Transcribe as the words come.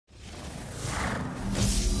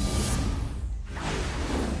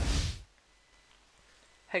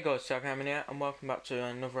Hey guys, Jack Hammond here, and welcome back to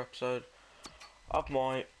another episode of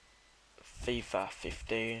my FIFA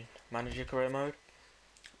 15 manager career mode.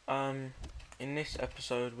 In this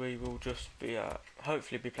episode we will just be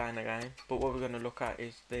hopefully be playing a game, but what we're going to look at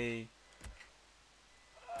is the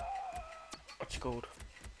what's it called?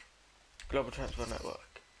 Global Transfer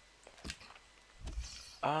Network.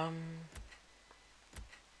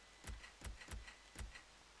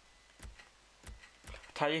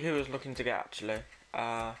 Tell you who I was looking to get actually.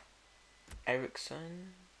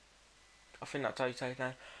 Ericsson, I think that's how you say his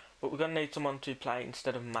name. But we're gonna need someone to play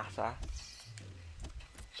instead of Mata.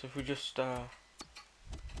 So if we just I'm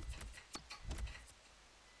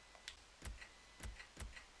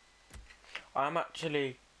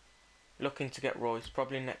actually looking to get Royce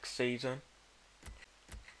probably next season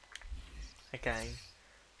again,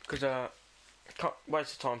 because can't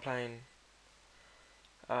waste the time playing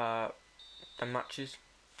the matches.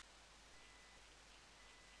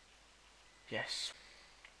 Yes.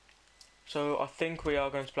 So I think we are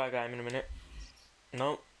going to play a game in a minute.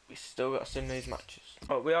 No, we still got to sim these matches.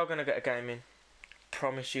 But we are going to get a game in.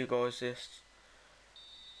 Promise you guys this.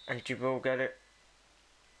 And you will get it.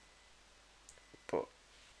 But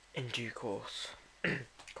in due course. Come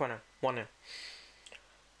on now. 1-0.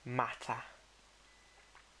 Mata.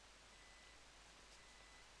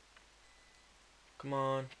 Come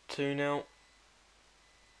on. 2-0.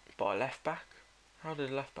 By left back. How did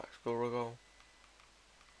the left back score a goal?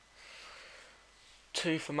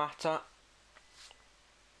 2 for Mata.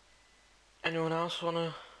 Anyone else want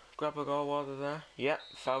to grab a goal while they're there? Yep,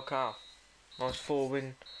 Falcao. Nice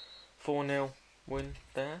 4-0 win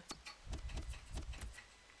there.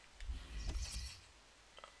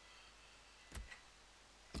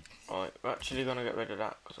 Right, we're actually going to get rid of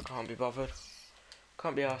that because I can't be bothered.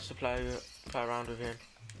 Can't be asked to play around with him.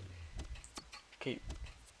 Keep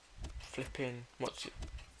flipping, what's it?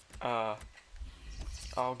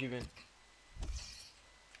 Arguing.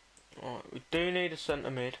 Right, we do need a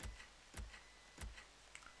centre mid.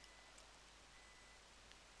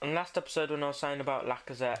 And last episode when I was saying about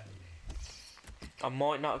Lacazette, I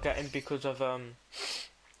might not get him because of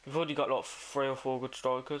we've already got like 3 or 4 good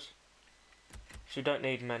strikers, so we don't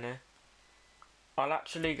need many. I'll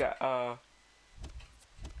actually get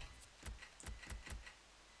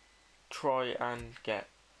try and get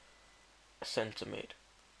a centre mid.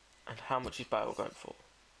 And how much is Bale going for?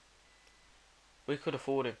 We could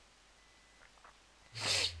afford him.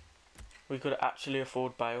 We could actually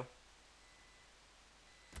afford Bale.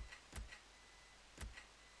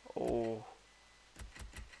 Oh.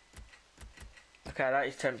 Okay, that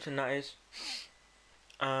is tempting, that is.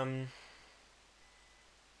 I'm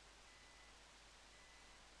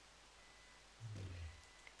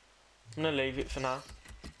gonna leave it for now.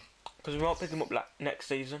 Because we might pick him up next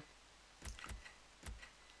season.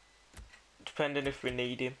 Depending if we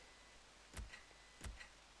need him.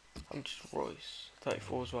 I'm just Royce,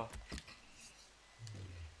 34 as well.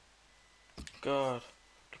 God,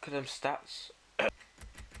 look at them stats.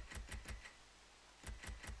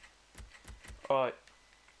 Right.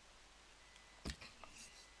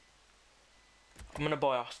 I'm gonna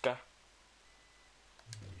buy Oscar.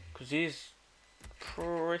 Because he's a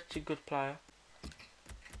pretty good player.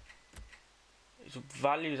 His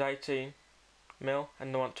value is 18 mil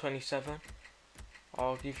and they want 27.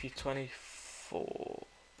 I'll give you 24.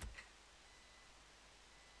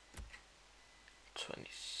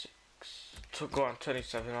 26. Go on,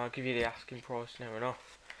 27. I'll give you the asking price near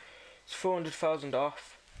enough. It's 400,000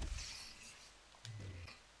 off.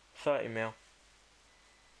 30 mil.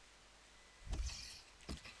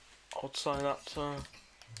 I'd say that's a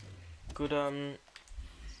good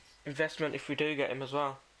investment if we do get him as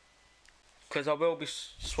well. Because I will be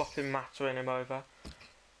swapping Mata and him over.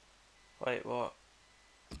 Wait, what?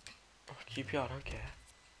 Oh, QPR, I don't care.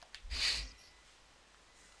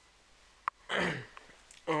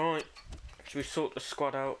 Alright, should we sort the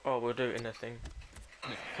squad out? Oh, we'll do it in a thing.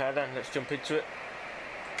 Okay then, let's jump into it.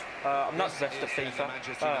 I'm not the best at FIFA.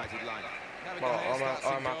 Well, I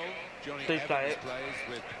do play it,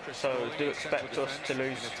 so do expect us to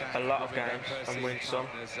lose a lot of games and win some.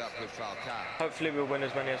 Hopefully we'll win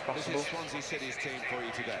as many as possible.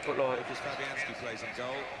 But like,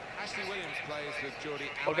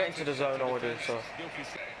 I'll get into the zone already, so.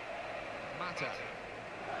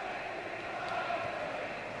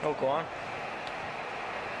 Oh, go on.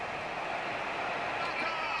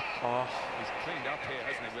 Oh, he's cleaned up here,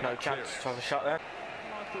 hasn't he? No chance to have a shot there. I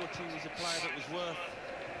thought he was a player that was worth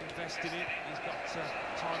investing in. He's got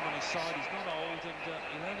time on his side. He's not old, and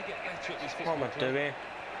he'll only get better at this football. What am I doing?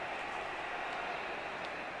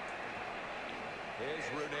 Here's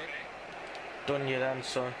Rooney. Done you then,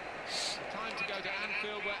 son. Time to go to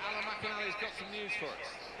Anfield where Alan McInally's got some news for us.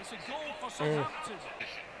 It's a goal for Southampton.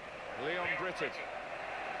 Leon Britton.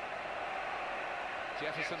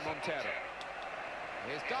 Jefferson Montero.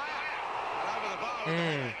 Here's Dyer. And over the bar.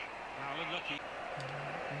 Now unlucky.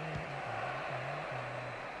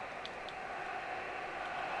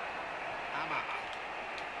 Amma.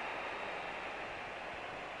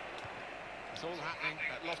 It's all happening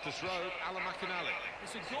at Loftus Road. Alan McInally.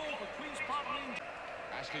 It's a goal for Queen's Park Rangers.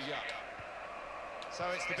 Ashley Young. So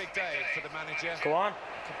it's the big day for the manager. Go on.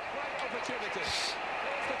 Great opportunity.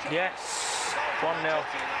 Yes. 1-0.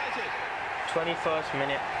 21st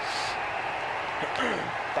minute.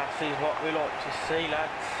 That is what we like to see,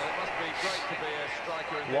 lads. Well, it must be great to be a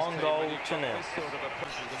striker in One this goal team when you've to got nil. this sort of a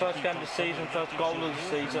First game of the season, first goal of the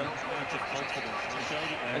season,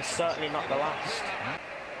 and certainly not the last.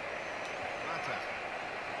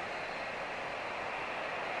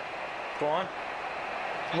 Go on.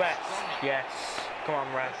 Ref. Yes. Come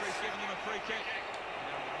on, ref.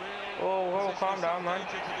 Oh, calm down, man.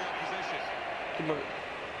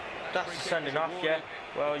 That's a sending off, yeah.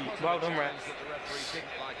 Well done, ref.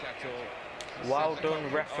 Well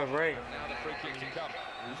done, referee.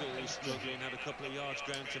 He's always struggling, had a couple of yards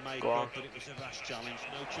ground to make Go on. up, but it was a vast challenge.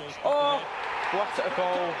 No choice. Oh, what a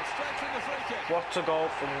goal. What a goal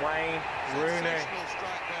from Wayne Rooney.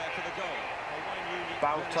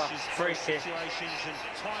 Bouter, free kick.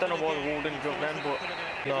 Don't know why the wall didn't jump then, but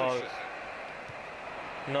no.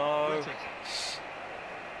 No.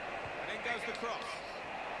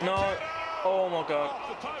 No. Oh my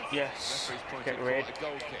god. Yes. Get rid.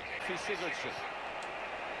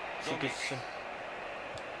 Sigurdsson.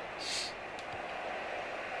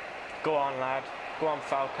 Go on, lad. Go on,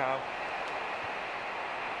 Falcao.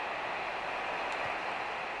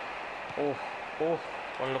 Oh,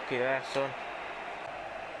 unlucky there, son.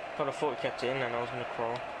 God, I thought he kept it in then, I was going to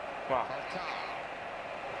crawl. Wow.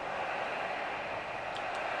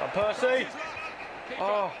 And Percy!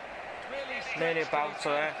 Oh, nearly about to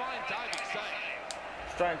there.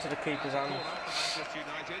 Straight into the keeper's hands.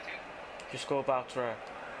 Just go about to there.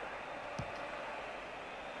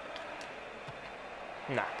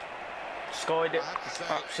 Nah. Skied it.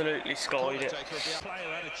 Absolutely skied it.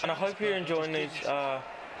 And I hope you're enjoying these,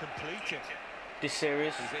 this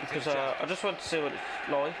series, because I just want to see what it's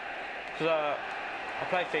like. Because I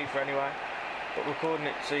play FIFA anyway, but recording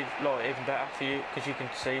it's like even better for you, because you can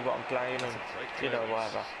see what I'm playing and you know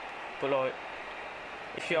whatever. But like,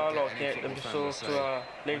 if you are liking it, then be sure to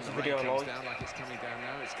leave the video a like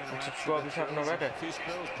and subscribe if you haven't already.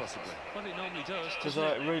 Because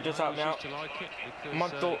it really does help me out. I'm on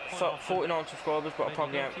 49 subscribers, but I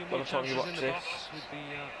probably ain't by the time you watch this.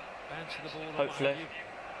 Hopefully.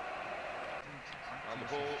 And the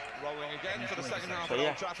ball rolling again for the second half So, at yeah.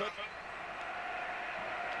 Old Trafford.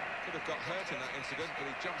 Could have got hurt in that incident, but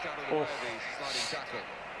he jumped out of the way of the sliding tackle.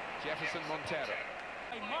 Jefferson Montero.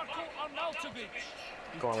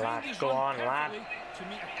 Go on, lad. Go on, lad.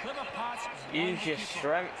 Use your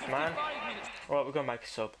strength, man. Right, we're going to make a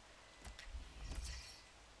sub.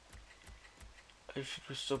 Who should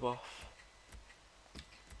we sub off?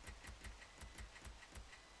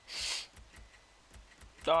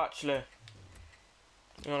 Oh, actually,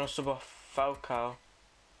 you want to sub off Falcao?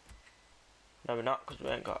 No, we're not, because we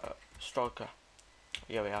ain't got a striker.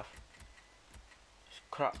 Yeah, we have. It's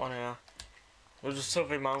crap on here. We'll just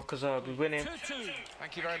sub him out because we're winning.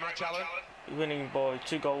 Thank you very much, Alan. We're winning by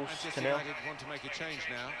 2 goals to 0. Want to make a change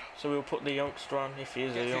now. So we'll put the youngster on if he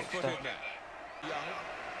is a youngster.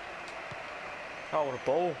 Oh, what a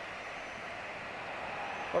ball.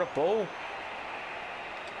 What a ball.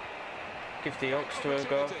 Give the youngster a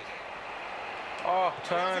go. Oh,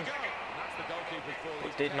 turn.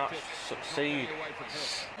 It did not succeed.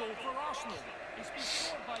 Goal for Arsenal. It's been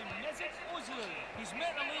scored by Mesut Ozil. He's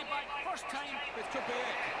met the way back first time. This could be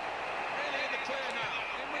it. Really in the clear now.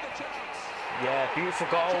 In with a chance. Yeah, beautiful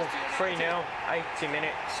goal. 3-0. 80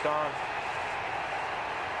 minutes gone.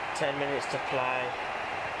 10 minutes to play.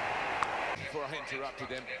 Before I interrupted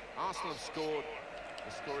him, Arsenal have scored.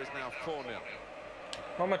 The score is now 4-0.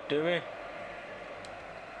 What am I doing?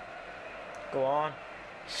 Go on.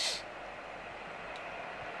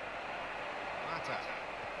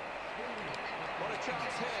 What a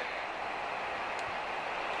chance here.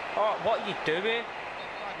 Oh, what are you doing?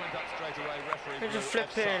 Flag went up straight away. Referee You're just blew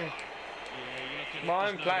flipping. offside. My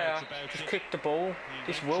own player just kicked the ball.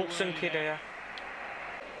 This Wilson kid here.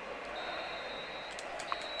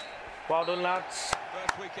 Well done, lads.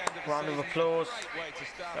 First weekend of the Round of season. applause. Great way to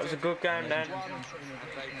start That was a it. good game then.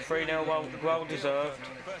 3-0, well deserved.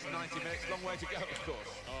 First 90 minutes, long way to go, of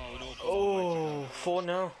course. Oh,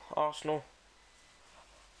 4-0, Arsenal.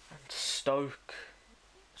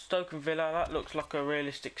 Stoke and Villa, that looks like a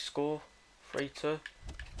realistic score. 3-2.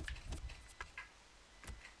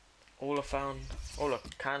 All I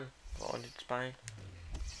can find in Spain.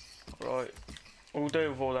 Right, we'll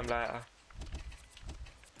deal with all them later.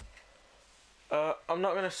 I'm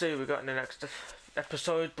not going to see what we got in the next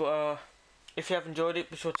episode, but if you have enjoyed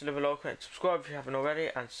it, be sure to leave a like and subscribe if you haven't already,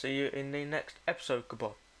 and see you in the next episode.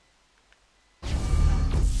 Goodbye.